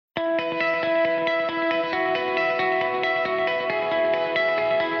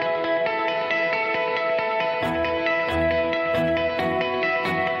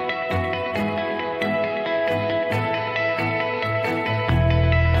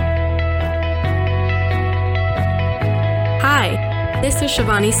This is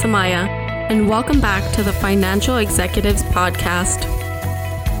Shivani Samaya, and welcome back to the Financial Executives Podcast.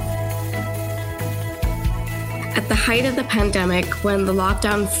 At the height of the pandemic, when the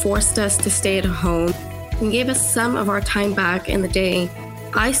lockdown forced us to stay at home and gave us some of our time back in the day,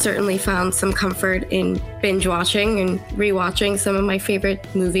 I certainly found some comfort in binge watching and rewatching some of my favorite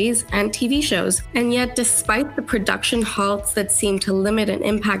movies and TV shows. And yet, despite the production halts that seemed to limit and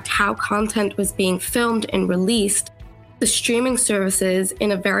impact how content was being filmed and released, the streaming services,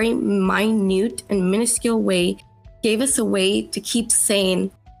 in a very minute and minuscule way, gave us a way to keep sane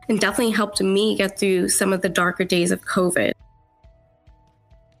and definitely helped me get through some of the darker days of COVID.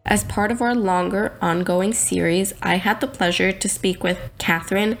 As part of our longer ongoing series, I had the pleasure to speak with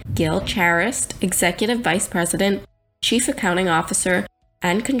Katherine Gill-Charest, Executive Vice President, Chief Accounting Officer,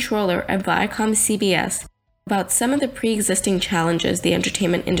 and Controller at Viacom CBS, about some of the pre-existing challenges the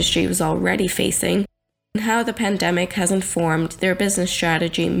entertainment industry was already facing and how the pandemic has informed their business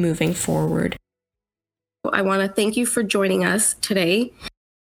strategy moving forward. I want to thank you for joining us today.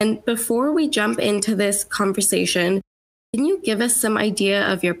 And before we jump into this conversation, can you give us some idea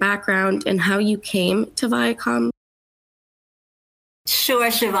of your background and how you came to Viacom? Sure,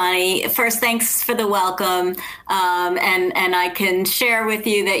 Shivani. First, thanks for the welcome. And I can share with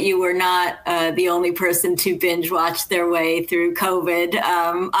you that you were not the only person to binge watch their way through COVID.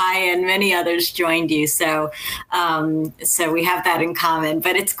 I and many others joined you. So we have that in common.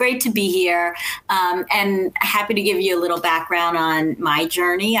 But it's great to be here and happy to give you a little background on my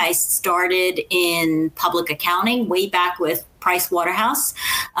journey. I started in public accounting way back with Price Waterhouse.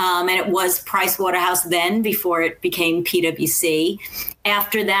 And it was Price Waterhouse then before it became PwC.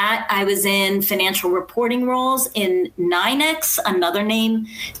 After that, I was in financial reporting roles in NYNEX, another name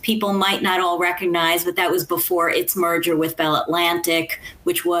people might not all recognize, but that was before its merger with Bell Atlantic,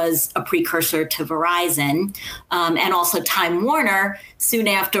 which was a precursor to Verizon, and also Time Warner, soon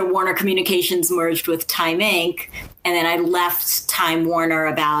after Warner Communications merged with Time Inc. And then I left Time Warner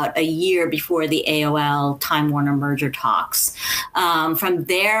about a year before the AOL Time Warner merger talks. From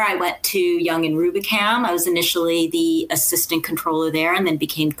there, I went to Young and Rubicam. I was initially the assistant controller there and then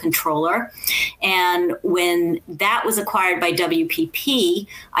became controller. And when that was acquired by WPP,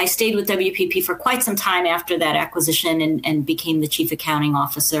 I stayed with WPP for quite some time after that acquisition and became the chief accounting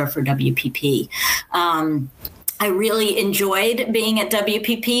officer for WPP. I really enjoyed being at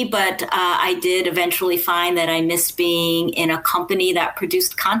WPP, but I did eventually find that I missed being in a company that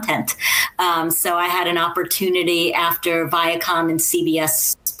produced content. So I had an opportunity after Viacom and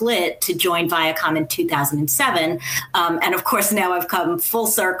CBS split to join Viacom in 2007. And of course, now I've come full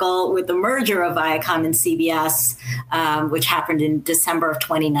circle with the merger of Viacom and CBS, which happened in December of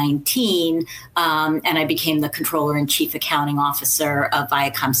 2019. And I became the controller and chief accounting officer of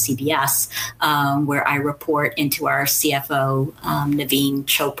Viacom CBS, where I report into our CFO, Naveen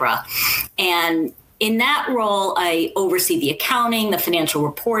Chopra. And in that role, I oversee the accounting, the financial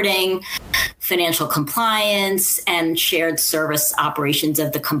reporting, financial compliance, and shared service operations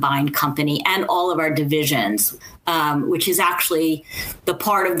of the combined company and all of our divisions, which is actually the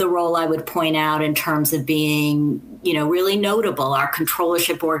part of the role I would point out in terms of being, really notable. Our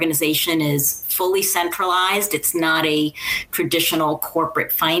controllership organization is fully centralized. It's not a traditional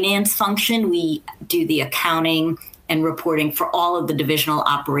corporate finance function. We do the accounting and reporting for all of the divisional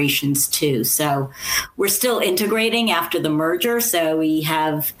operations too. So we're still integrating after the merger. So we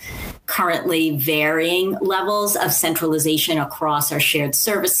have currently varying levels of centralization across our shared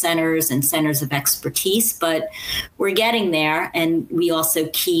service centers and centers of expertise, but we're getting there. And we also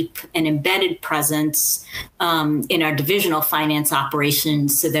keep an embedded presence in our divisional finance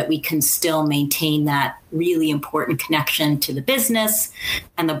operations so that we can still maintain that really important connection to the business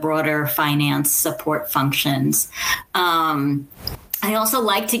and the broader finance support functions. I also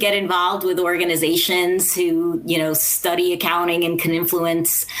like to get involved with organizations who, study accounting and can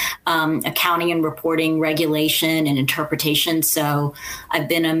influence accounting and reporting regulation and interpretation. So I've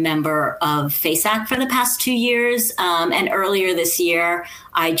been a member of FASAC for the past 2 years. And earlier this year,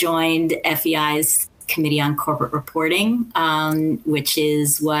 I joined FEI's Committee on Corporate Reporting, which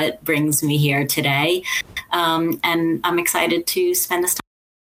is what brings me here today. And I'm excited to spend this time.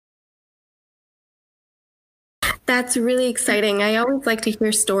 That's really exciting. I always like to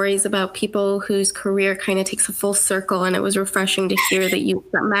hear stories about people whose career kind of takes a full circle, and it was refreshing to hear that you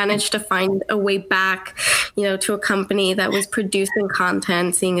managed to find a way back, to a company that was producing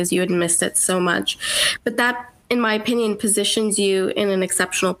content, seeing as you had missed it so much. But that, in my opinion, positions you in an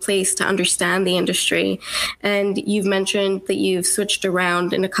exceptional place to understand the industry. And you've mentioned that you've switched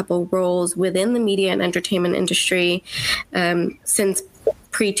around in a couple roles within the media and entertainment industry since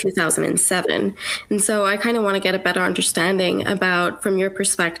pre-2007. And so I kind of want to get a better understanding about, from your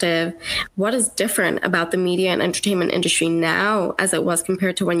perspective, what is different about the media and entertainment industry now as it was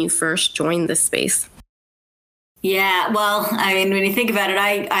compared to when you first joined this space? Yeah, well, I mean, when you think about it,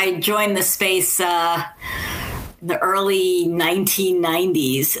 I joined the space the early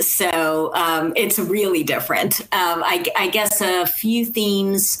 1990s. So it's really different. I guess a few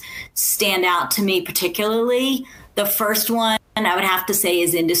themes stand out to me particularly. The first one I would have to say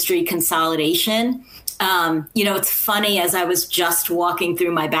is industry consolidation. It's funny, as I was just walking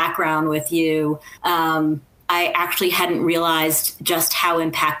through my background with you, I actually hadn't realized just how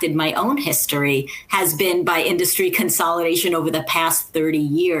impacted my own history has been by industry consolidation over the past 30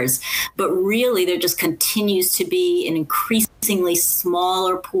 years. But really, there just continues to be an increasingly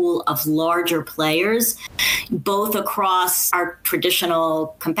smaller pool of larger players, both across our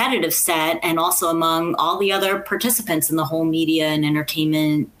traditional competitive set and also among all the other participants in the whole media and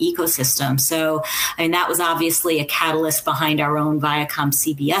entertainment ecosystem. So, I mean, that was obviously a catalyst behind our own Viacom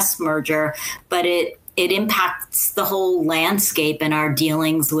CBS merger, but it impacts the whole landscape and our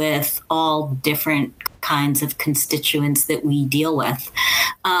dealings with all different kinds of constituents that we deal with.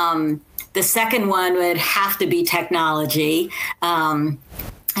 The second one would have to be technology. I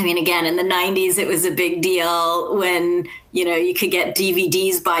mean, again, in the 90s, it was a big deal when, you could get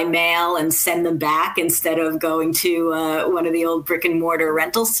DVDs by mail and send them back instead of going to one of the old brick and mortar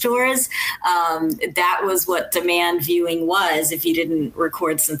rental stores. That was what demand viewing was if you didn't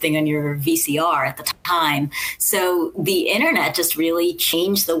record something on your VCR at the time. So the internet just really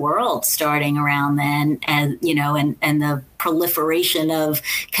changed the world starting around then, and the proliferation of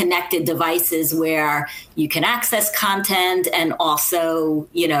connected devices where you can access content and also,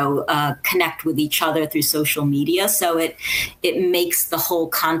 connect with each other through social media. So it makes the whole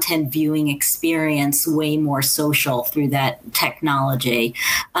content viewing experience way more social through that technology.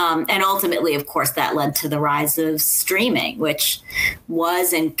 And ultimately, of course, that led to the rise of streaming, which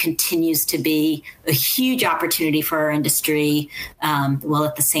was and continues to be a huge opportunity for our industry, while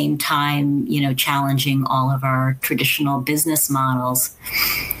at the same time, challenging all of our traditional business models.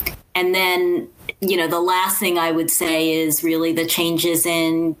 And then, the last thing I would say is really the changes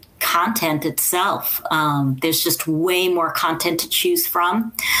in content itself. There's just way more content to choose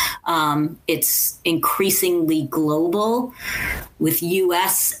from. It's increasingly global, with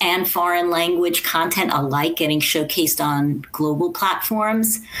U.S. and foreign language content alike getting showcased on global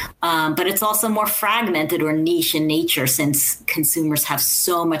platforms. But it's also more fragmented or niche in nature, since consumers have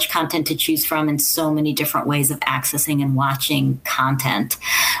so much content to choose from and so many different ways of accessing and watching content.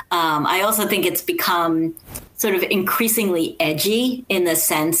 I also think it's become sort of increasingly edgy in the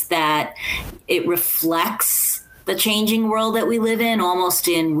sense that it reflects the changing world that we live in almost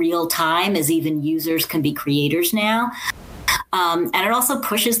in real time, as even users can be creators now. And it also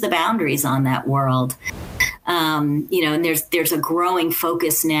pushes the boundaries on that world. And there's a growing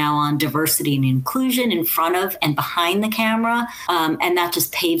focus now on diversity and inclusion in front of and behind the camera. And that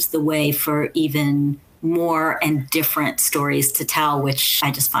just paves the way for even more and different stories to tell, which I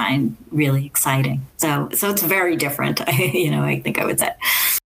just find really exciting. So it's very different, I think I would say.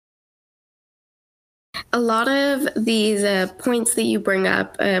 A lot of these points that you bring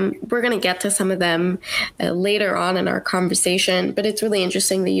up, we're going to get to some of them later on in our conversation, but it's really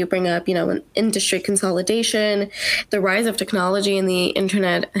interesting that you bring up, industry consolidation. The rise of technology and the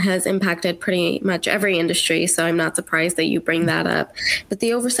internet has impacted pretty much every industry, so I'm not surprised that you bring that up. But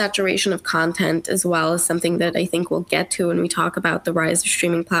the oversaturation of content as well is something that I think we'll get to when we talk about the rise of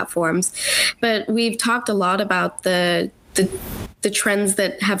streaming platforms. But we've talked a lot about the trends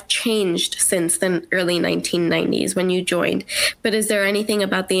that have changed since the early 1990s when you joined. But is there anything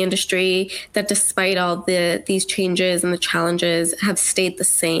about the industry that, despite all these changes and the challenges, have stayed the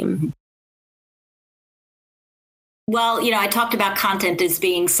same? Well, I talked about content as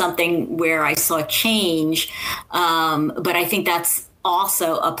being something where I saw change, but I think that's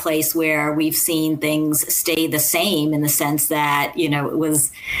also a place where we've seen things stay the same, in the sense that,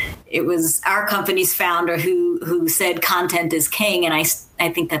 it was our company's founder who said content is king. And I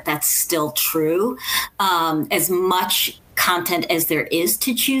think that that's still true. As much content as there is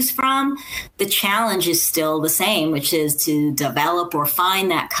to choose from, the challenge is still the same, which is to develop or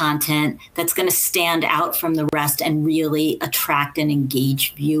find that content that's going to stand out from the rest and really attract and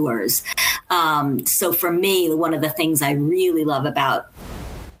engage viewers. So for me, one of the things I really love about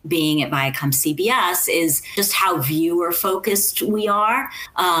being at Viacom CBS is just how viewer focused we are.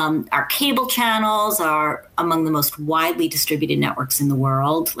 Our cable channels are among the most widely distributed networks in the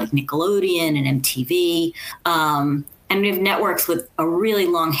world, like Nickelodeon and MTV. And we have networks with a really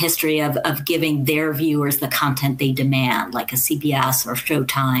long history of giving their viewers the content they demand, like a CBS or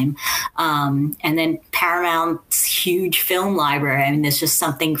Showtime. And then Paramount's huge film library. I mean, there's just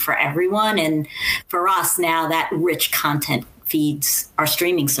something for everyone. And for us now, that rich content feeds our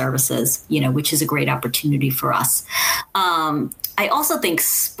streaming services, which is a great opportunity for us. I also think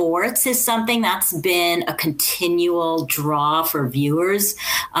sports is something that's been a continual draw for viewers.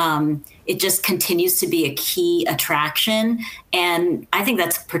 It just continues to be a key attraction. And I think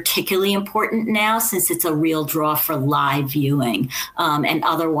that's particularly important now since it's a real draw for live viewing. And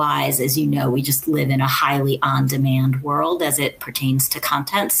otherwise, as you know, we just live in a highly on-demand world as it pertains to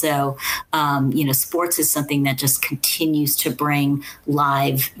content. So, sports is something that just continues to bring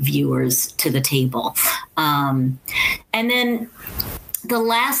live viewers to the table. And then the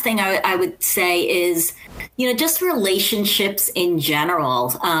last thing I would say is, just relationships in general.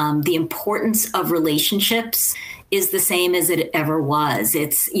 The importance of relationships is the same as it ever was.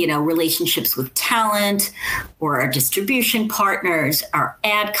 It's, relationships with talent or our distribution partners, our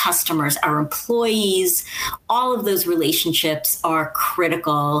ad customers, our employees. All of those relationships are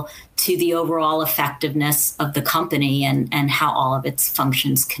critical to the overall effectiveness of the company and how all of its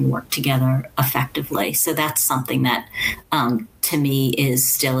functions can work together effectively. So that's something that, to me, is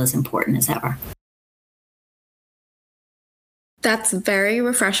still as important as ever. That's very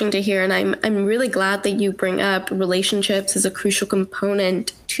refreshing to hear, and I'm really glad that you bring up relationships as a crucial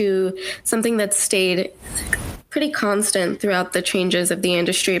component to something that stayed pretty constant throughout the changes of the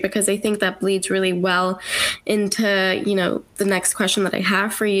industry, because I think that bleeds really well into, the next question that I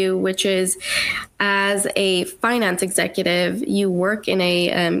have for you, which is, as a finance executive, you work in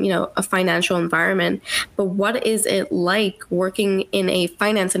a financial environment, but what is it like working in a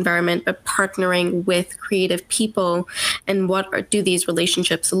finance environment, but partnering with creative people, and what do these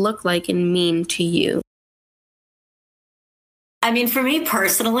relationships look like and mean to you? I mean, for me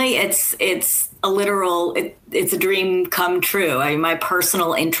personally, it's a literal, it's a dream come true. I mean, my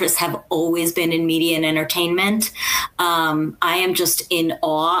personal interests have always been in media and entertainment. I am just in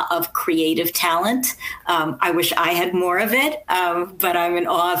awe of creative talent. I wish I had more of it, but I'm in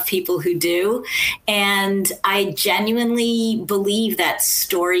awe of people who do. And I genuinely believe that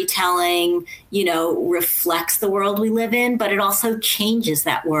storytelling, reflects the world we live in, but it also changes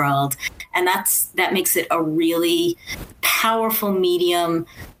that world. And that makes it a really powerful medium.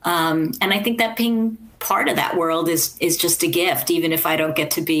 And I think that being part of that world is just a gift, even if I don't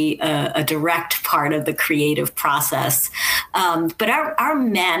get to be a direct part of the creative process. But our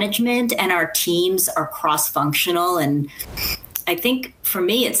management and our teams are cross-functional. And I think for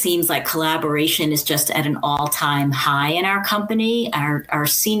me, it seems like collaboration is just at an all-time high in our company. Our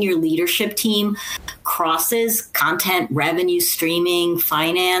senior leadership team crosses content, revenue, streaming,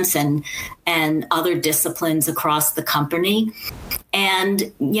 finance, and other disciplines across the company.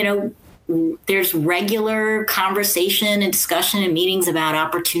 And, there's regular conversation and discussion and meetings about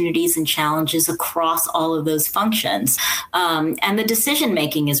opportunities and challenges across all of those functions. And the decision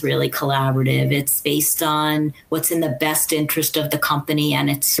making is really collaborative. It's based on what's in the best interest of the company and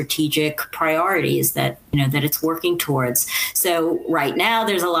its strategic priorities that it's working towards. So right now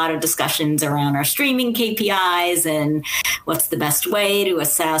there's a lot of discussions around our streaming KPIs and what's the best way to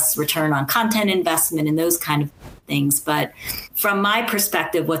assess return on content investment and those kind of things. But from my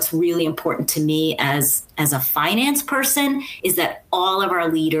perspective, what's really important to me as a finance person is that all of our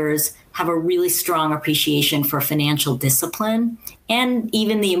leaders have a really strong appreciation for financial discipline and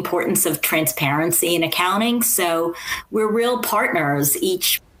even the importance of transparency in accounting. So we're real partners,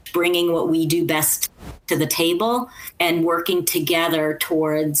 each bringing what we do best to the table and working together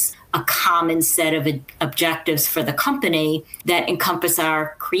towards a common set of objectives for the company that encompass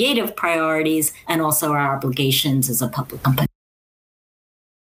our creative priorities and also our obligations as a public company.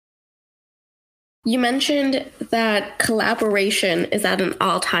 You mentioned that collaboration is at an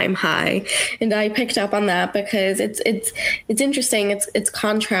all-time high, and I picked up on that because it's interesting. It's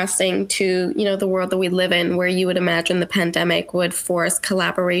contrasting to the world that we live in, where you would imagine the pandemic would force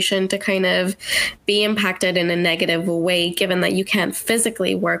collaboration to kind of be impacted in a negative way, given that you can't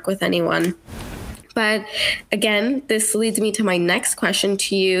physically work with anyone. But again, this leads me to my next question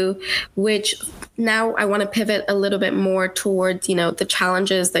to you, which now I want to pivot a little bit more towards, the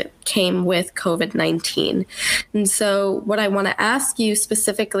challenges that came with COVID-19. And so what I want to ask you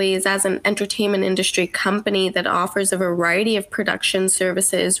specifically is, as an entertainment industry company that offers a variety of production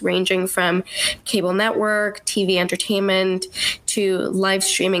services ranging from cable network, TV entertainment, to live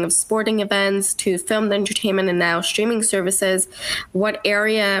streaming of sporting events, to filmed entertainment, and now streaming services, what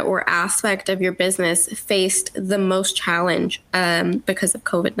area or aspect of your business faced the most challenge because of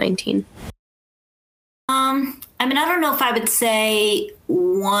COVID-19? I mean, I don't know if I would say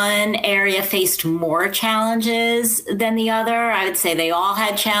one area faced more challenges than the other. I would say they all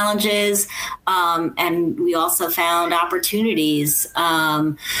had challenges, and we also found opportunities.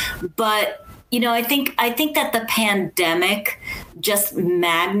 But I think that the pandemic just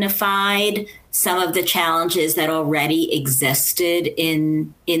magnified some of the challenges that already existed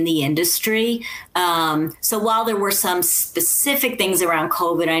in the industry. So while there were some specific things around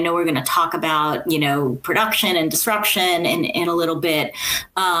COVID, I know we're going to talk about, production and disruption in a little bit.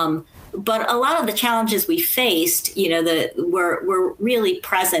 But a lot of the challenges we faced, were really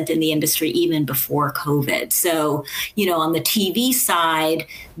present in the industry even before COVID. So, on the TV side,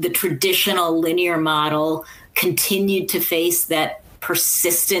 the traditional linear model continued to face that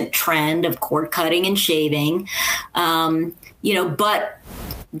persistent trend of cord cutting and shaving, but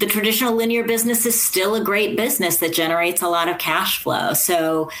the traditional linear business is still a great business that generates a lot of cash flow.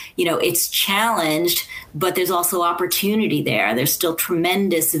 So, it's challenged, but there's also opportunity there. There's still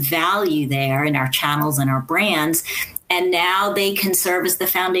tremendous value there in our channels and our brands. And now they can serve as the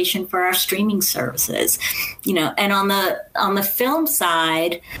foundation for our streaming services, and on the film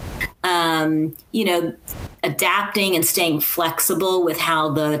side, adapting and staying flexible with how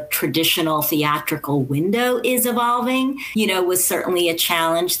the traditional theatrical window is evolving, was certainly a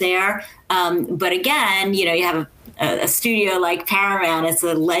challenge there. But again, you have a studio like Paramount. It's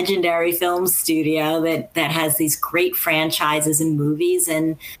a legendary film studio that has these great franchises and movies,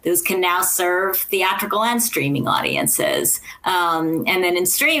 and those can now serve theatrical and streaming audiences. And then in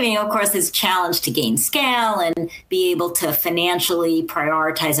streaming, of course, there's a challenge to gain scale and be able to financially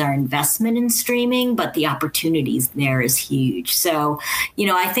prioritize our investment in streaming, but the opportunities there is huge. So,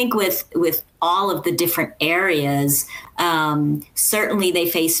 I think with all of the different areas, certainly they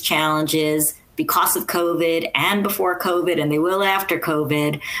face challenges because of COVID and before COVID, and they will after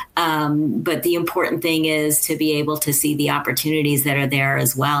COVID. But the important thing is to be able to see the opportunities that are there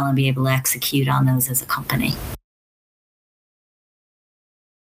as well and be able to execute on those as a company.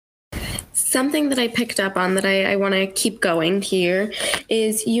 Something that I picked up on that I want to keep going here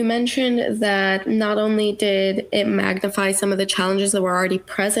is you mentioned that not only did it magnify some of the challenges that were already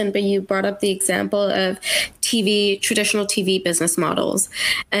present, but you brought up the example of traditional TV business models.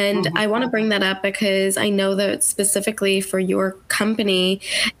 And I want to bring that up because I know that specifically for your company,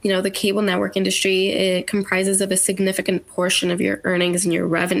 the cable network industry, it comprises of a significant portion of your earnings and your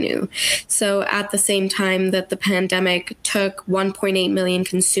revenue. So at the same time that the pandemic took 1.8 million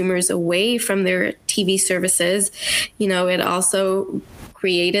consumers away from their TV services, it also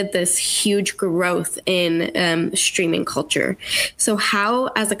created this huge growth in streaming culture. So how,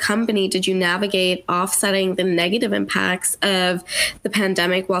 as a company, did you navigate offsetting the negative impacts of the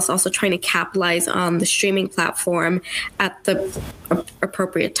pandemic whilst also trying to capitalize on the streaming platform at the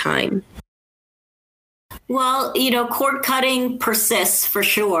appropriate time? Well, cord cutting persists for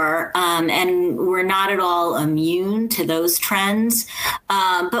sure, and we're not at all immune to those trends.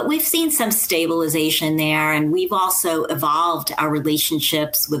 But we've seen some stabilization there, and we've also evolved our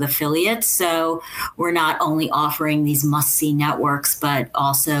relationships with affiliates. So we're not only offering these must-see networks, but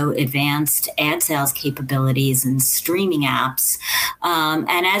also advanced ad sales capabilities and streaming apps.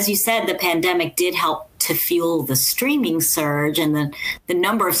 And as you said, the pandemic did help to fuel the streaming surge, and the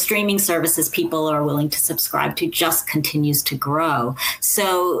number of streaming services people are willing to subscribe to just continues to grow.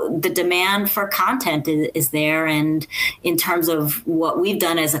 So the demand for content is there. And in terms of what we've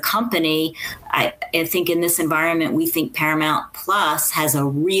done as a company, I think in this environment, we think Paramount Plus has a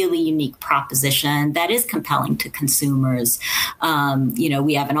really unique proposition that is compelling to consumers.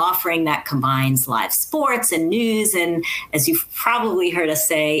 We have an offering that combines live sports and news, and as you've probably heard us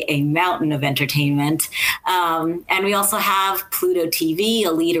say, a mountain of entertainment. And we also have Pluto TV,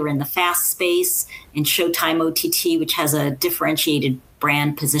 a leader in the FAST space, and Showtime OTT, which has a differentiated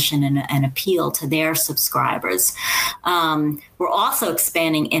brand position and appeal to their subscribers. We're also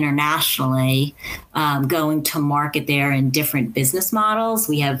expanding internationally, going to market there in different business models.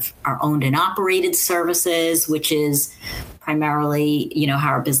 We have our owned and operated services, which is primarily, how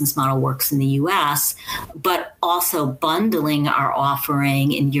our business model works in the US, but also bundling our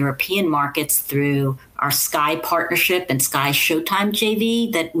offering in European markets through our Sky partnership and Sky Showtime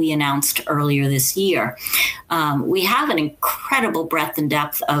JV that we announced earlier this year. We have an incredible breadth and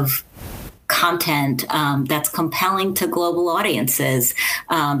depth of content that's compelling to global audiences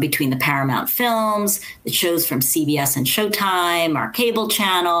between the Paramount films, the shows from CBS and Showtime, our cable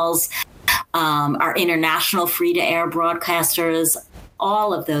channels, our international free-to-air broadcasters.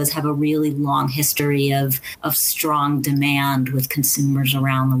 All of those have a really long history of strong demand with consumers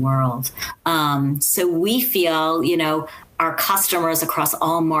around the world. So we feel, our customers across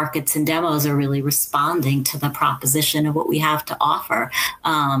all markets and demos are really responding to the proposition of what we have to offer.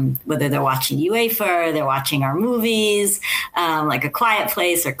 Whether they're watching UEFA, they're watching our movies, like A Quiet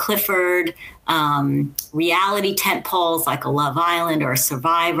Place or Clifford, reality tentpoles like a Love Island or a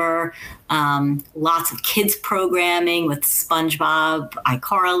Survivor, lots of kids programming with SpongeBob,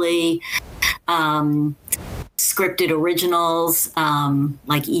 iCarly, scripted originals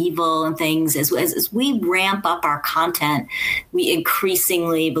like Evil and things. As we ramp up our content, we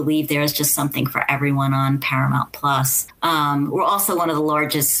increasingly believe there is just something for everyone on Paramount Plus. We're also one of the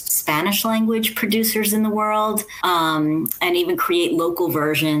largest Spanish language producers in the world, and even create local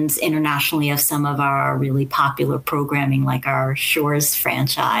versions internationally of some of our really popular programming, like our Shores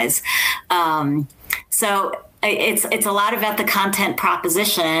franchise. So it's a lot about the content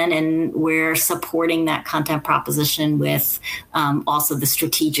proposition, and we're supporting that content proposition with also the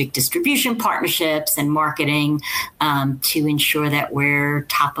strategic distribution partnerships and marketing to ensure that we're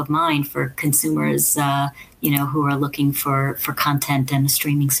top of mind for consumers, who are looking for content and a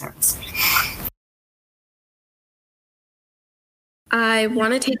streaming service. I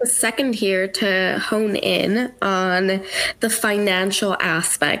want to take a second here to hone in on the financial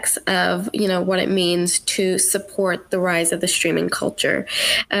aspects of, what it means to support the rise of the streaming culture.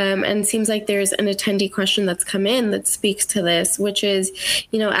 And it seems like there's an attendee question that's come in that speaks to this, which is,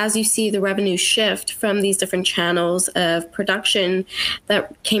 as you see the revenue shift from these different channels of production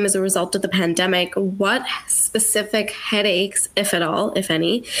that came as a result of the pandemic, what specific headaches, if at all, if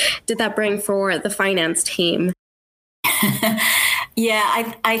any, did that bring for the finance team?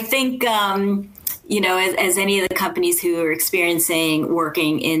 Yeah, I think, as any of the companies who are experiencing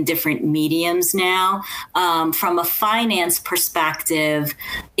working in different mediums now, from a finance perspective,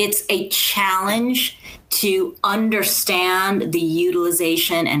 it's a challenge to understand the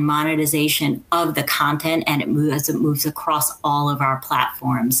utilization and monetization of the content and as it moves across all of our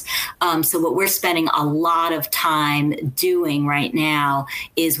platforms. So what we're spending a lot of time doing right now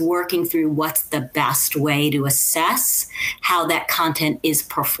is working through what's the best way to assess how that content is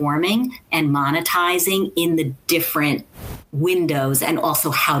performing and monetizing in the different windows, and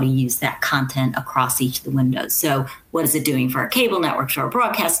also how to use that content across each of the windows. So what is it doing for our cable networks or our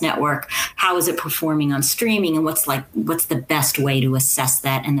broadcast network? How is it performing on streaming? And what's the best way to assess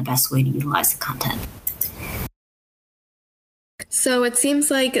that and the best way to utilize the content? So it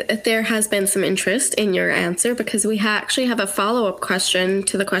seems like there has been some interest in your answer, because we actually have a follow-up question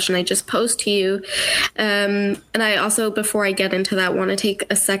to the question I just posed to you. And I also, before I get into that, want to take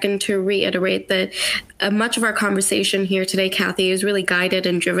a second to reiterate that much of our conversation here today, Kathy, is really guided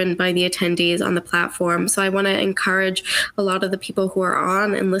and driven by the attendees on the platform. So I want to encourage a lot of the people who are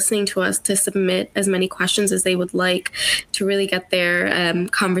on and listening to us to submit as many questions as they would like to really get their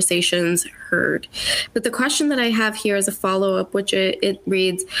conversations heard. But the question that I have here is a follow-up, which it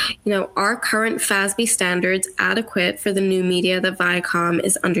reads, are current FASB standards adequate for the new media that Viacom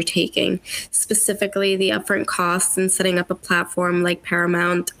is undertaking, specifically the upfront costs in setting up a platform like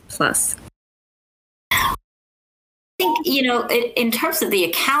Paramount Plus? I think, in terms of the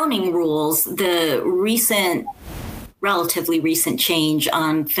accounting rules, the relatively recent change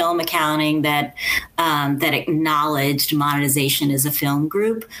on film accounting that acknowledged monetization as a film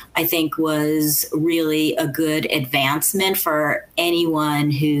group, I think was really a good advancement for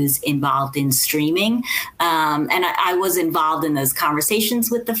anyone who's involved in streaming. And I was involved in those conversations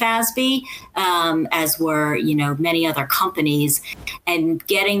with the FASB, as were, many other companies, and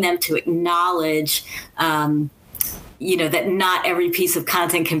getting them to acknowledge that not every piece of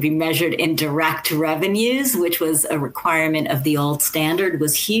content can be measured in direct revenues, which was a requirement of the old standard,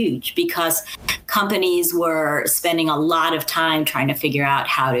 was huge, because companies were spending a lot of time trying to figure out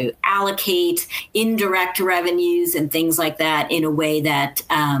how to allocate indirect revenues and things like that in a way that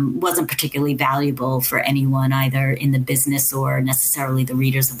wasn't particularly valuable for anyone, either in the business or necessarily the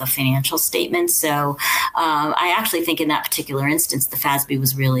readers of the financial statements. So I actually think in that particular instance, the FASB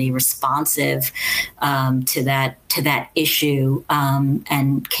was really responsive to that issue,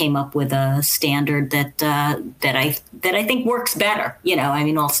 and came up with a standard that I think works better.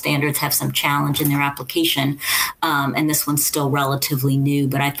 All standards have some challenge in their application, and this one's still relatively new.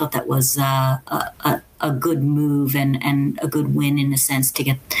 But I thought that was a good move and a good win, in a sense,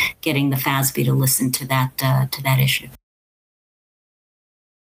 to getting the FASB to listen to that issue.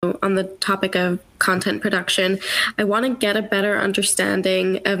 On the topic of content production, I want to get a better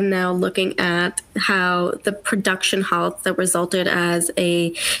understanding of now looking at how the production halt that resulted as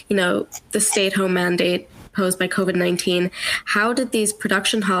the stay-at-home mandate posed by COVID-19. How did these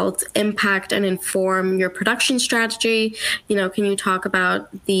production halts impact and inform your production strategy? Can you talk about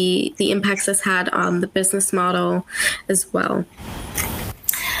the impacts this had on the business model as well?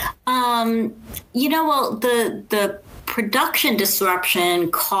 Well, the production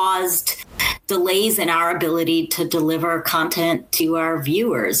disruption caused delays in our ability to deliver content to our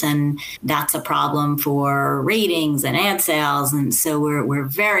viewers. And that's a problem for ratings and ad sales. And so we're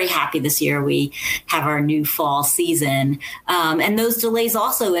very happy this year we have our new fall season. And those delays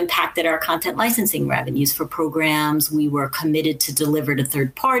also impacted our content licensing revenues for programs we were committed to deliver to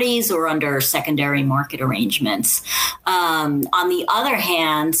third parties or under secondary market arrangements. On the other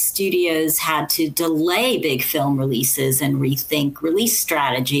hand, studios had to delay big film releases and rethink release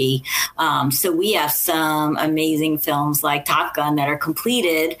strategy. So we have some amazing films like Top Gun that are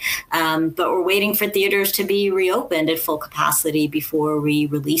completed, but we're waiting for theaters to be reopened at full capacity before we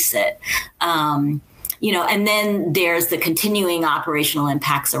release it. And then there's the continuing operational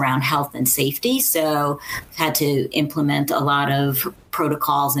impacts around health and safety. So we've had to implement a lot of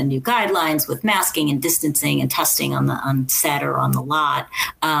protocols and new guidelines with masking and distancing and testing on set or on the lot.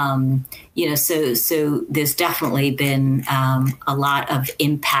 So there's definitely been a lot of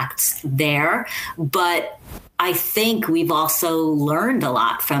impacts there, but I think we've also learned a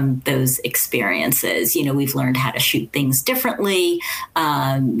lot from those experiences. We've learned how to shoot things differently,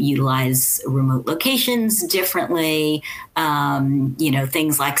 utilize remote locations differently,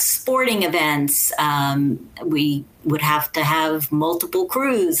 things like sporting events. We would have to have multiple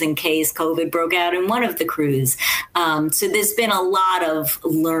crews in case COVID broke out in one of the crews. So there's been a lot of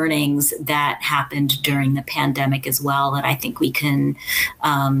learnings that happened during the pandemic as well that I think we can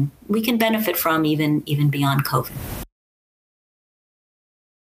benefit from even beyond COVID.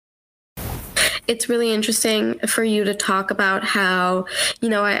 It's really interesting for you to talk about how,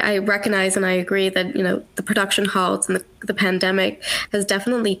 I recognize and I agree that, the production halts and the pandemic has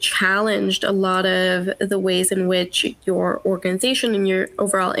definitely challenged a lot of the ways in which your organization and your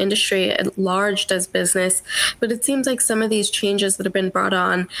overall industry at large does business. But it seems like some of these changes that have been brought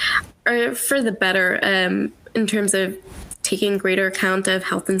on are for the better in terms of taking greater account of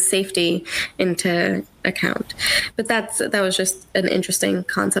health and safety into account. But that was just an interesting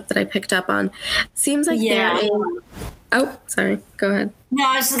concept that I picked up on. Seems like Oh, sorry. Go ahead. No,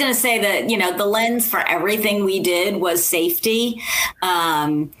 I was just going to say that, the lens for everything we did was safety.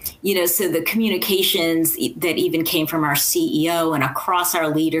 So the communications that even came from our CEO and across our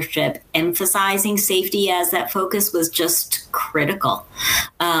leadership, emphasizing safety as that focus was just critical.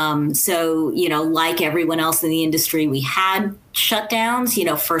 Like everyone else in the industry, we had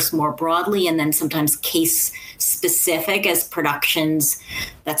shutdowns, first more broadly, and then sometimes case specific as productions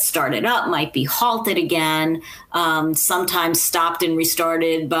that started up might be halted again, sometimes stopped and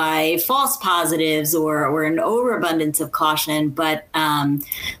restarted by false positives or an overabundance of caution. But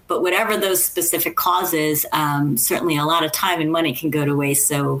whatever those specific causes, certainly a lot of time and money can go to waste.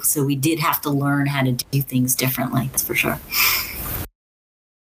 So we did have to learn how to do things differently, that's for sure.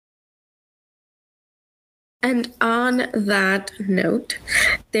 And on that note,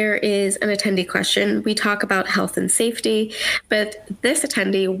 there is an attendee question. We talk about health and safety, but this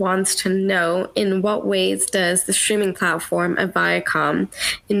attendee wants to know, in what ways does the streaming platform of Viacom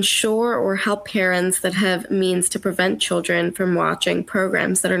ensure or help parents that have means to prevent children from watching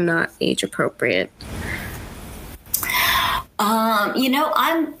programs that are not age appropriate?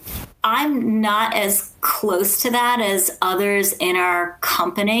 I'm not as close to that as others in our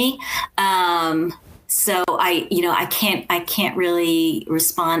company. So I can't really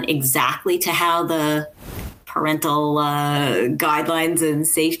respond exactly to how the parental guidelines and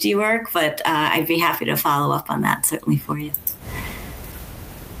safety work, but I'd be happy to follow up on that certainly for you.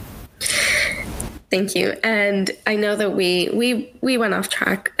 Thank you. And I know that we went off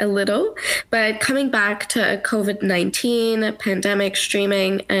track a little, but coming back to COVID-19, pandemic,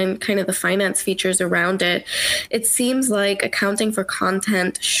 streaming, and kind of the finance features around it, it seems like accounting for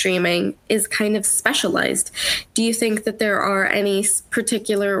content streaming is kind of specialized. Do you think that there are any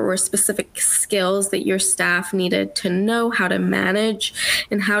particular or specific skills that your staff needed to know how to manage?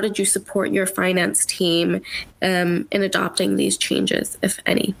 And how did you support your finance team in adopting these changes, if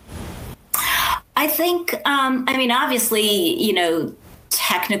any? I think, obviously,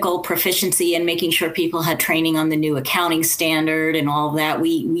 technical proficiency and making sure people had training on the new accounting standard and all of that.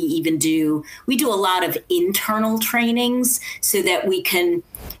 We do a lot of internal trainings so that we can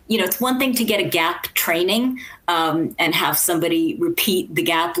it's one thing to get a GAAP training and have somebody repeat the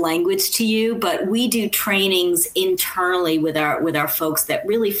GAAP language to you, but we do trainings internally with our folks that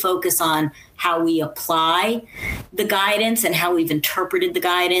really focus on how we apply the guidance and how we've interpreted the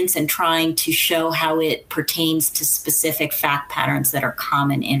guidance and trying to show how it pertains to specific fact patterns that are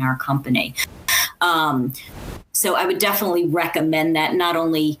common in our company. So I would definitely recommend that, not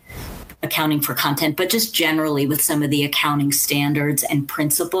only accounting for content, but just generally with some of the accounting standards and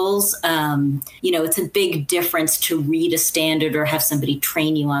principles. It's a big difference to read a standard or have somebody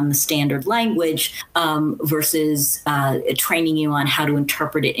train you on the standard language versus training you on how to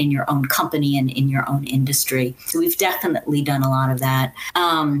interpret it in your own company and in your own industry. So we've definitely done a lot of that.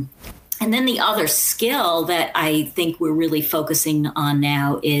 And then the other skill that I think we're really focusing on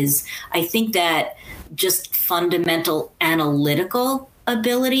now is, I think that just fundamental analytical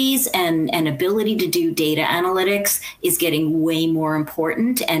abilities and ability to do data analytics is getting way more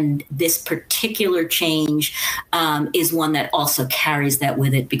important. And this particular change is one that also carries that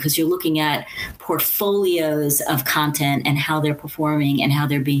with it, because you're looking at portfolios of content and how they're performing and how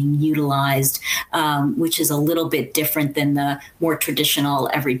they're being utilized, which is a little bit different than the more traditional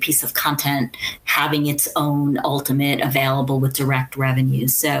every piece of content having its own ultimate available with direct revenue.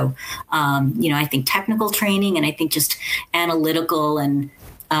 So, I think technical training and I think just analytical and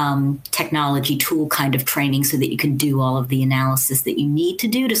technology tool kind of training so that you can do all of the analysis that you need to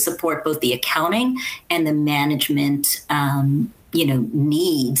do to support both the accounting and the management,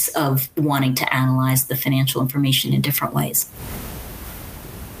 needs of wanting to analyze the financial information in different ways.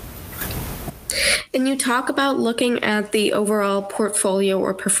 And you talk about looking at the overall portfolio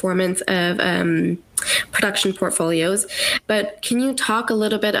or performance of production portfolios, but can you talk a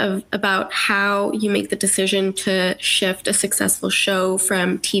little bit about how you make the decision to shift a successful show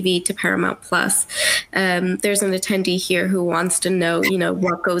from TV to Paramount Plus? There's an attendee here who wants to know,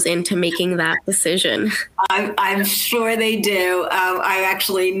 what goes into making that decision. I'm sure they do. I'm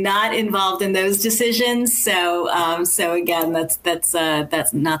actually not involved in those decisions, so again,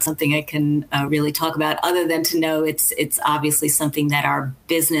 that's not something I can really talk about, other than to know it's obviously something that our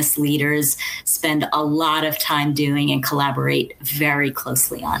business leaders spend a lot of time doing and collaborate very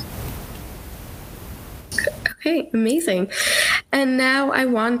closely on. Okay, amazing. And now I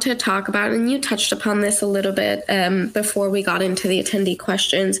want to talk about, and you touched upon this a little bit before we got into the attendee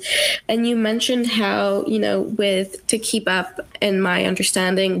questions, and you mentioned how, to keep up, in my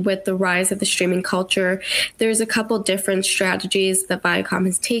understanding, with the rise of the streaming culture, there's a couple different strategies that Viacom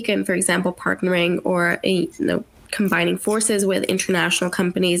has taken, for example, partnering or combining forces with international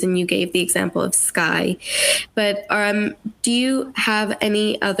companies, and you gave the example of Sky. But do you have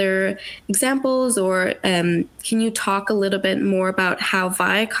any other examples, or can you talk a little bit more about how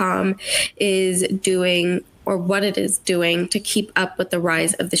Viacom is doing, or what it is doing, to keep up with the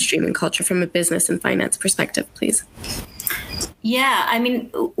rise of the streaming culture from a business and finance perspective, please? Yeah,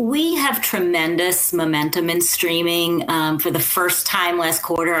 we have tremendous momentum in streaming. For the first time last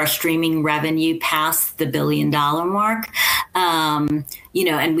quarter, our streaming revenue passed the $1 billion mark. And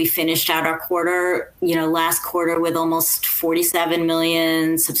we finished out our quarter, last quarter with almost 47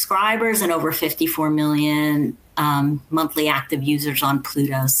 million subscribers and over 54 million monthly active users on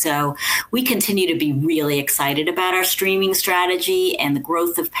Pluto. So we continue to be really excited about our streaming strategy and the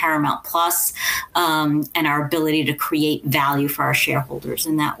growth of Paramount Plus, and our ability to create value for our shareholders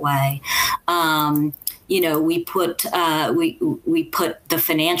in that way. We put the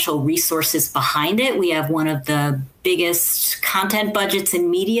financial resources behind it. We have one of the biggest content budgets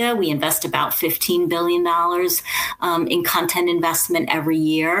in media. We invest about $15 billion in content investment every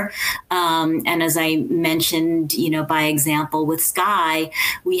year. And as I mentioned, by example with Sky,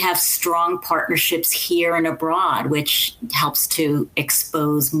 we have strong partnerships here and abroad, which helps to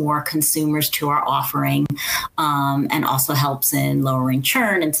expose more consumers to our offering, and also helps in lowering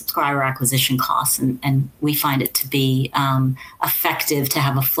churn and subscriber acquisition costs. And we find it to be effective to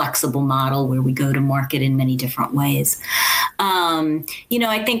have a flexible model where we go to market in many different ways.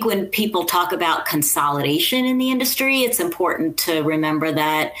 I think when people talk about consolidation in the industry, it's important to remember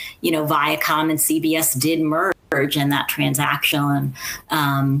that, Viacom and CBS did merge, and that transaction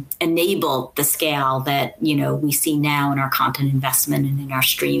enabled the scale that, we see now in our content investment and in our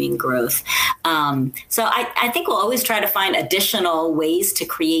streaming growth. So I think we'll always try to find additional ways to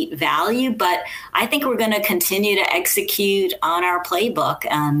create value, but I think we're going to continue to execute on our playbook.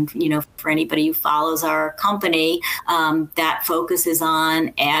 And, for anybody who follows our company, that focuses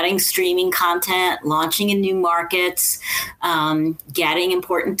on adding streaming content, launching in new markets, getting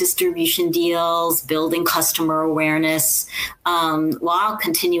important distribution deals, building customer more awareness, while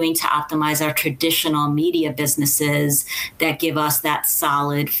continuing to optimize our traditional media businesses that give us that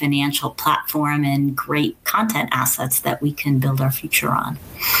solid financial platform and great content assets that we can build our future on.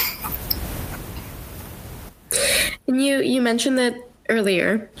 And you mentioned that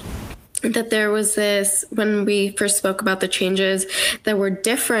earlier, that there was this, when we first spoke about the changes that were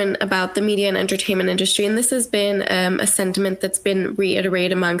different about the media and entertainment industry, and this has been a sentiment that's been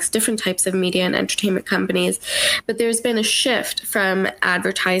reiterated amongst different types of media and entertainment companies, but there's been a shift from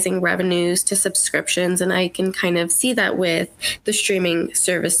advertising revenues to subscriptions, and I can kind of see that with the streaming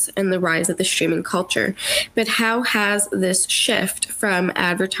service and the rise of the streaming culture. But how has this shift from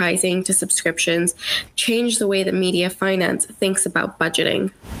advertising to subscriptions changed the way that media finance thinks about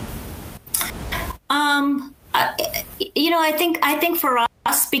budgeting? I think for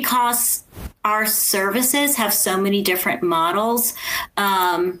us, because our services have so many different models,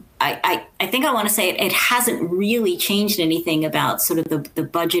 I think I want to say it hasn't really changed anything about sort of the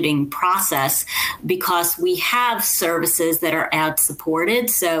budgeting process, because we have services that are ad supported.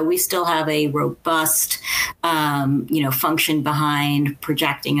 So we still have a robust, function behind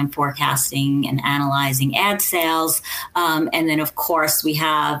projecting and forecasting and analyzing ad sales. And then, of course, we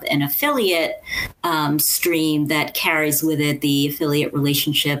have an affiliate stream that carries with it the affiliate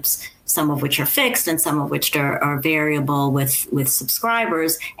relationships, some of which are fixed and some of which are variable with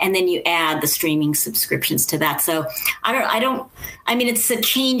subscribers. And then you add the streaming subscriptions to that. So it's a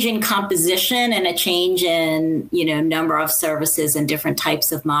change in composition and a change in, number of services and different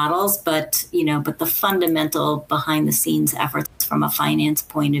types of models. But the fundamental behind the scenes efforts from a finance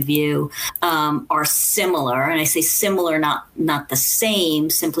point of view are similar. And I say similar, not the same,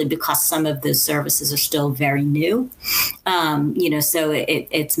 simply because some of those services are still very new. So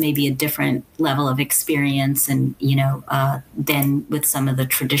it's maybe a different level of experience and, than with some of the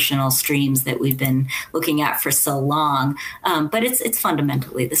traditional streams that we've been looking at for so long. But it's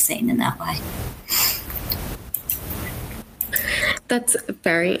fundamentally the same in that way. That's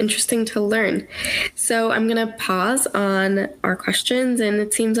very interesting to learn. So I'm going to pause on our questions, and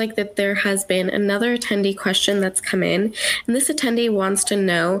it seems like that there has been another attendee question that's come in. And this attendee wants to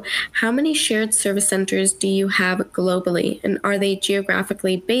know, how many shared service centers do you have globally? And are they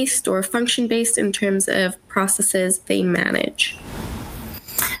geographically based or function based in terms of processes they manage?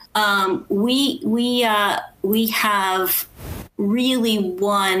 We have really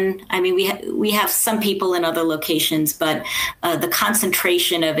one. I mean, we have some people in other locations, but the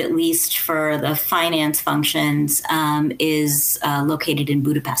concentration of, at least for the finance functions, is located in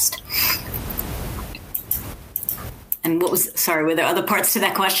Budapest. And were there other parts to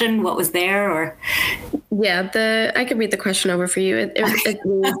that question? What was there, or? Yeah, I could read the question over for you. It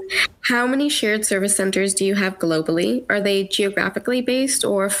means, how many shared service centers do you have globally? Are they geographically based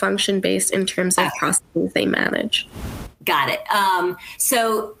or function based in terms of processes they manage? Got it.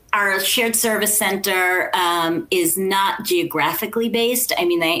 So our shared service center is not geographically based. I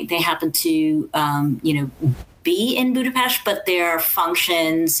mean, they happen to, be in Budapest, but their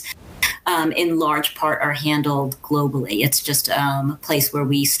functions in large part are handled globally. It's just a place where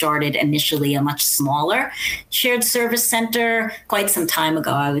we started initially a much smaller shared service center quite some time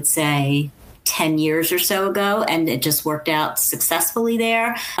ago, I would say 10 years or so ago, and it just worked out successfully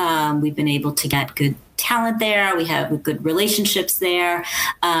there. We've been able to get good talent there. We have good relationships there,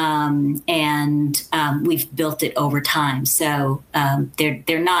 and we've built it over time. So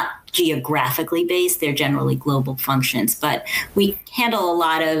they're not geographically based. They're generally global functions, but we handle a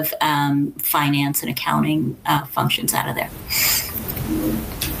lot of finance and accounting functions out of there.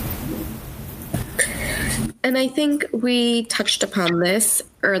 And I think we touched upon this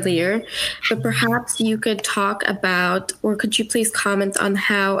earlier, but perhaps you could talk about, or could you please comment on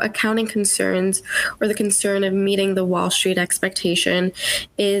how accounting concerns or the concern of meeting the Wall Street expectation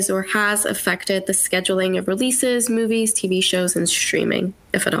is or has affected the scheduling of releases, movies, TV shows, and streaming,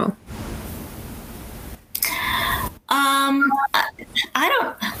 if at all?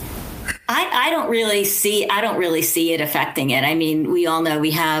 I don't really see it affecting it. I mean, we all know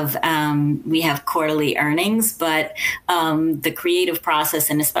we have quarterly earnings, but the creative process,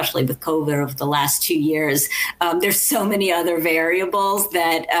 and especially with COVID over the last 2 years, there's so many other variables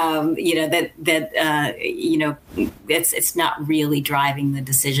that it's not really driving the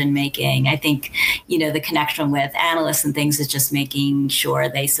decision making. I think the connection with analysts and things is just making sure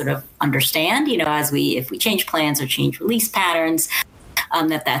they sort of understand. If we change plans or change release patterns,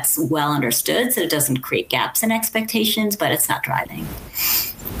 that's well understood, so it doesn't create gaps in expectations, but it's not driving.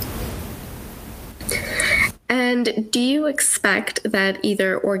 And And do you expect that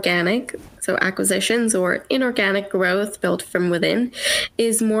either organic, so acquisitions, or inorganic growth built from within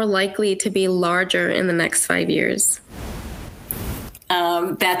is more likely to be larger in the next 5 years?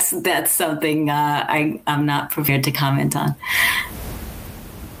 That's something I'm not prepared to comment on.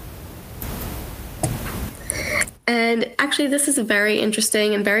 And actually, this is a very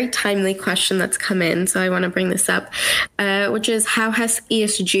interesting and very timely question that's come in, so I want to bring this up, which is, how has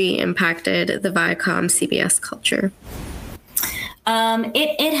ESG impacted the Viacom CBS culture?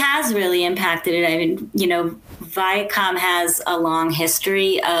 It has really impacted it. I mean, Viacom has a long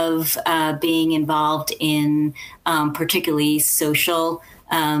history of being involved in particularly social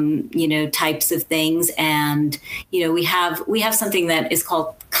types of things. And, we have something that is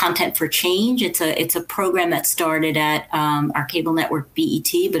called Content for Change. It's a program that started at our cable network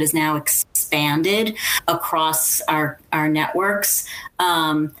BET, but is now expanded across our networks.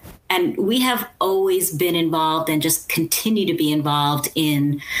 And we have always been involved and just continue to be involved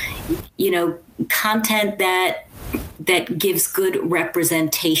in, content that gives good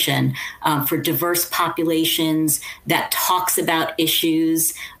representation for diverse populations, that talks about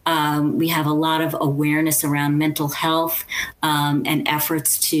issues. We have a lot of awareness around mental health and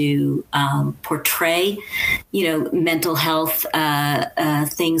efforts to portray, mental health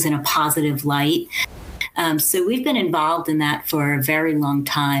things in a positive light. So we've been involved in that for a very long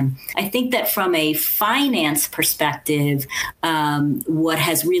time. I think that from a finance perspective, what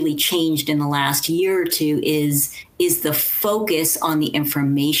has really changed in the last year or two is the focus on the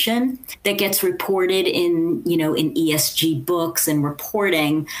information that gets reported in ESG books and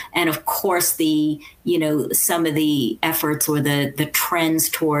reporting. And of course, some of the efforts or the trends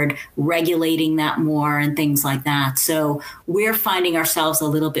toward regulating that more and things like that. So we're finding ourselves a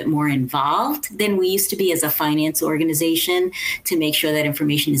little bit more involved than we used to be as a finance organization to make sure that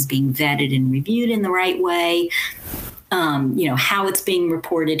information is being vetted and reviewed in the right way. How it's being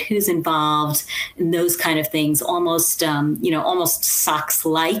reported, who's involved, and those kind of things, almost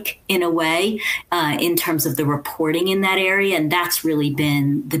SOX-like in a way, in terms of the reporting in that area. And that's really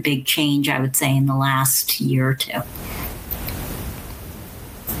been the big change, I would say, in the last year or two.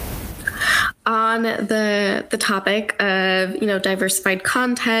 On the topic of diversified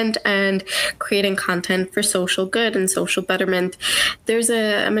content and creating content for social good and social betterment, there's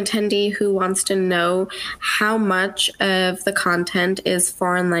an attendee who wants to know how much of the content is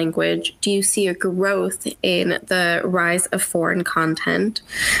foreign language. Do you see a growth in the rise of foreign content?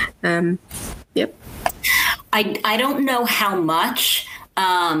 Yep. I don't know how much.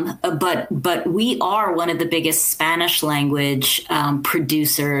 But we are one of the biggest Spanish language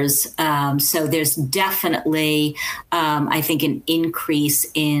producers. So there's definitely, I think, an increase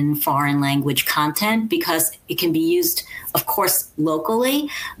in foreign language content because it can be used, of course, locally,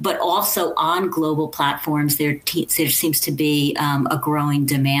 but also on global platforms. There seems to be a growing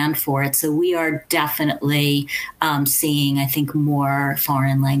demand for it. So we are definitely seeing, I think, more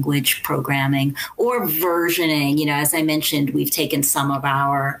foreign language programming or versioning. As I mentioned, we've taken some of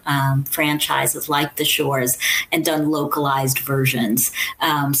our franchises like The Shores and done localized versions.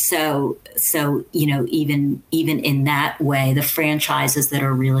 So even in that way, the franchises that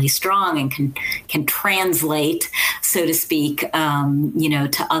are really strong and can translate, so to speak,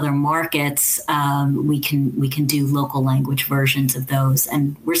 to other markets, we can do local language versions of those,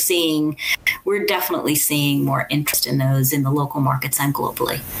 and we're definitely seeing more interest in those in the local markets and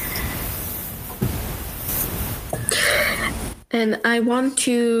globally. And I want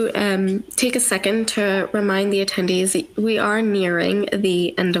to take a second to remind the attendees that we are nearing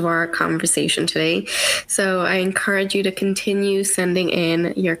the end of our conversation today. So I encourage you to continue sending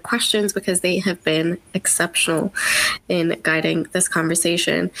in your questions because they have been exceptional in guiding this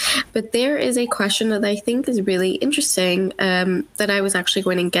conversation. But there is a question that I think is really interesting that I was actually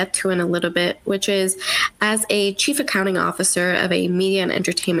going to get to in a little bit, which is, as a chief accounting officer of a media and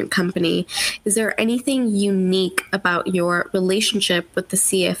entertainment company, is there anything unique about your relationship with the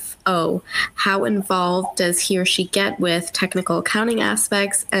CFO? How involved does he or she get with technical accounting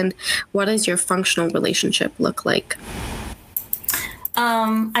aspects, and what does your functional relationship look like?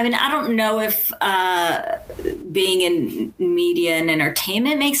 I don't know if being in media and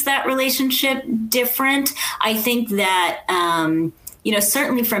entertainment makes that relationship different. I think that,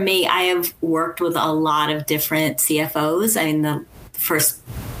 certainly for me, I have worked with a lot of different CFOs. I mean, the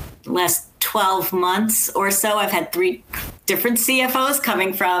last 12 months or so, I've had 3 different CFOs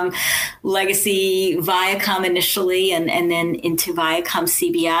coming from legacy Viacom initially and then into Viacom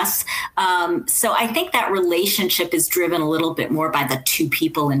CBS. So I think that relationship is driven a little bit more by the 2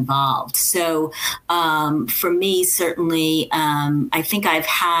 people involved. So for me, certainly, I think I've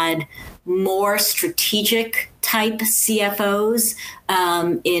had more strategic type CFOs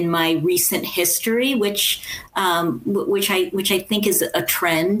in my recent history, which I think is a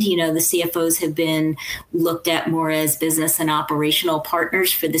trend. The CFOs have been looked at more as business and operational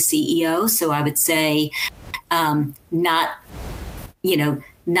partners for the CEO. So I would say not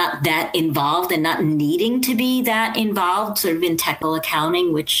that involved and not needing to be that involved sort of in technical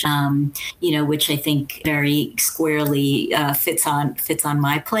accounting, which I think very squarely fits on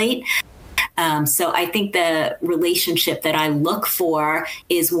my plate. So I think the relationship that I look for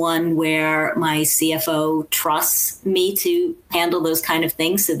is one where my CFO trusts me to handle those kind of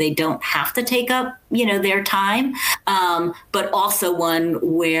things so they don't have to take up, their time, but also one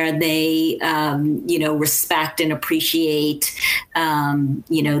where they, respect and appreciate,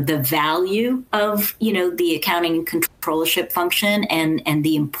 the value of, the accounting and controllership function and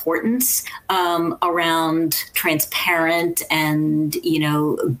the importance around transparent and,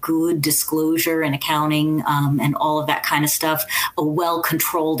 good disclosure and accounting and all of that kind of stuff, a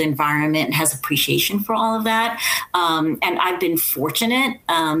well-controlled environment, and has appreciation for all of that. And I've been fortunate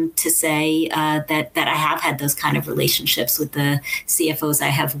to say that I have had those kind of relationships with the CFOs I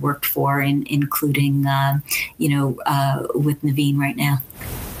have worked for, including, with Naveen right now.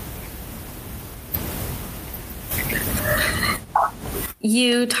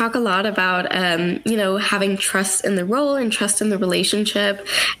 You talk a lot about, having trust in the role and trust in the relationship.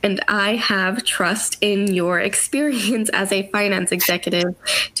 And I have trust in your experience as a finance executive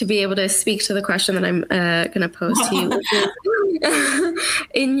to be able to speak to the question that I'm going to pose to you.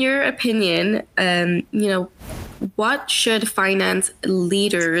 In your opinion, what should finance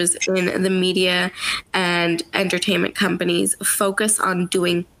leaders in the media and entertainment companies focus on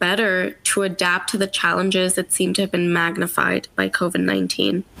doing better to adapt to the challenges that seem to have been magnified by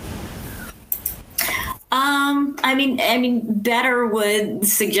COVID-19? Better would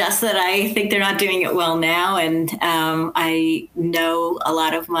suggest that I think they're not doing it well now. And I know a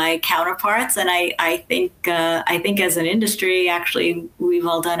lot of my counterparts, and I think as an industry, actually, we've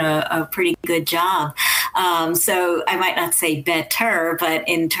all done a pretty good job. So I might not say better, but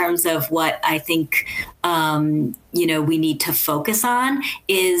in terms of what I think, we need to focus on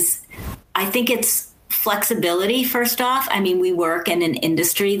is, I think it's flexibility, first off. We work in an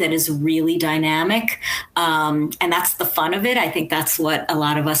industry that is really dynamic, and that's the fun of it. I think that's what a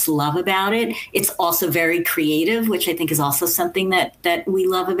lot of us love about it. It's also very creative, which I think is also something that we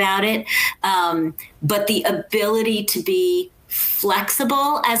love about it. But the ability to be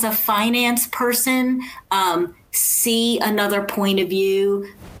flexible as a finance person, see another point of view,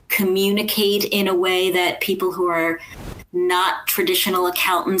 communicate in a way that people who are not traditional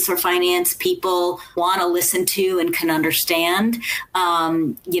accountants or finance people want to listen to and can understand.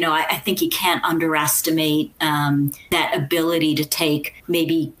 I think you can't underestimate that ability to take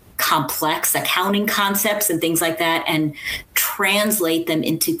maybe complex accounting concepts and things like that and translate them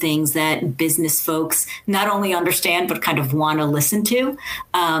into things that business folks not only understand, but kind of want to listen to.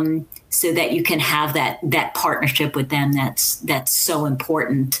 So that you can have that partnership with them that's so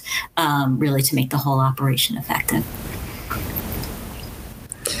important, really, to make the whole operation effective.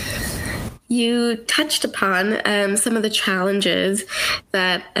 You touched upon some of the challenges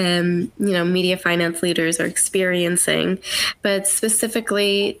that media finance leaders are experiencing, but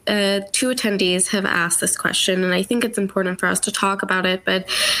specifically, two attendees have asked this question, and I think it's important for us to talk about it. But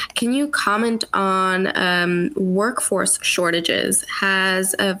can you comment on workforce shortages?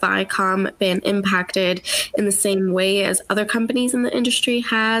 Has Viacom been impacted in the same way as other companies in the industry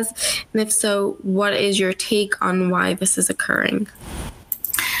has? And if so, what is your take on why this is occurring?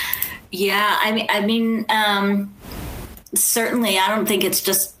 Yeah, certainly, I don't think it's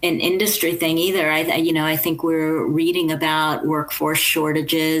just an industry thing either. I think we're reading about workforce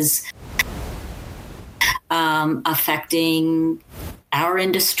shortages affecting our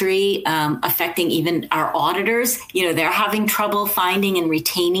industry, affecting even our auditors. They're having trouble finding and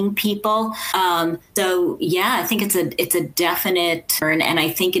retaining people. So yeah, I think it's a definite turn. And I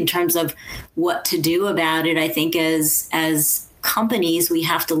think in terms of what to do about it, I think as companies, we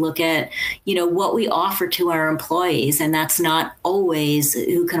have to look at, what we offer to our employees. And that's not always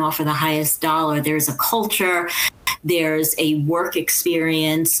who can offer the highest dollar. There's a culture, there's a work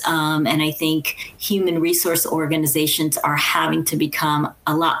experience. And I think human resource organizations are having to become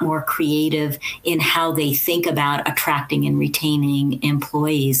a lot more creative in how they think about attracting and retaining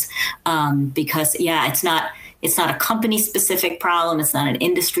employees. Because it's not a company specific problem. It's not an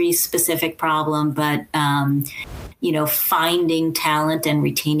industry specific problem, but finding talent and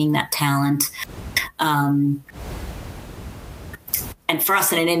retaining that talent, And for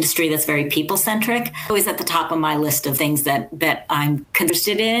us in an industry that's very people-centric, always at the top of my list of things that I'm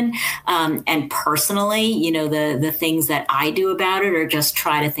interested in. And personally, the things that I do about it are just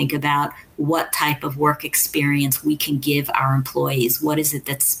try to think about what type of work experience we can give our employees. What is it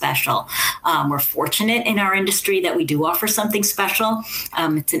that's special? We're fortunate in our industry that we do offer something special.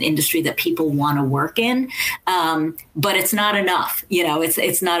 It's an industry that people want to work in, but it's not enough.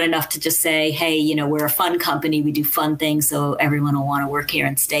 It's not enough to just say, hey, we're a fun company. We do fun things, so everyone will want to work here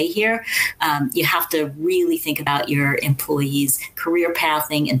and stay here. You have to really think about your employees' career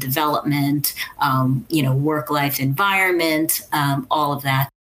pathing and development, work-life environment, all of that.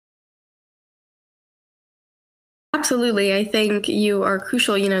 Absolutely. I think you are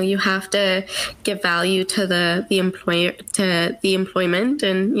crucial. You have to give value to the employer, to the employment,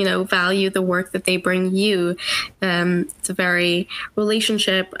 and, value the work that they bring you. It's a very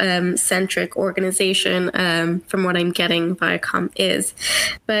relationship centric organization, from what I'm getting, Viacom is.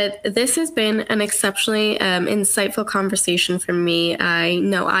 But this has been an exceptionally insightful conversation for me. I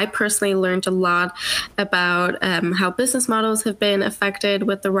know I personally learned a lot about how business models have been affected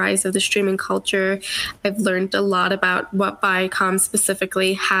with the rise of the streaming culture. I've learned a lot about what Viacom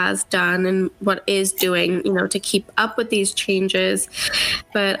specifically has done and what is doing, to keep up with these changes.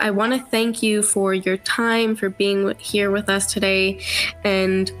 But I want to thank you for your time, for being here with us today,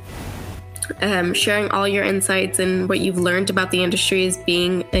 and sharing all your insights and what you've learned about the industry as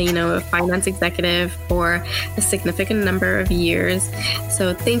being, a finance executive for a significant number of years.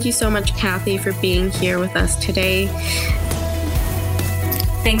 So thank you so much, Kathy, for being here with us today.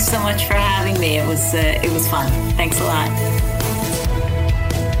 Thanks so much for having me. It was fun. Thanks a lot.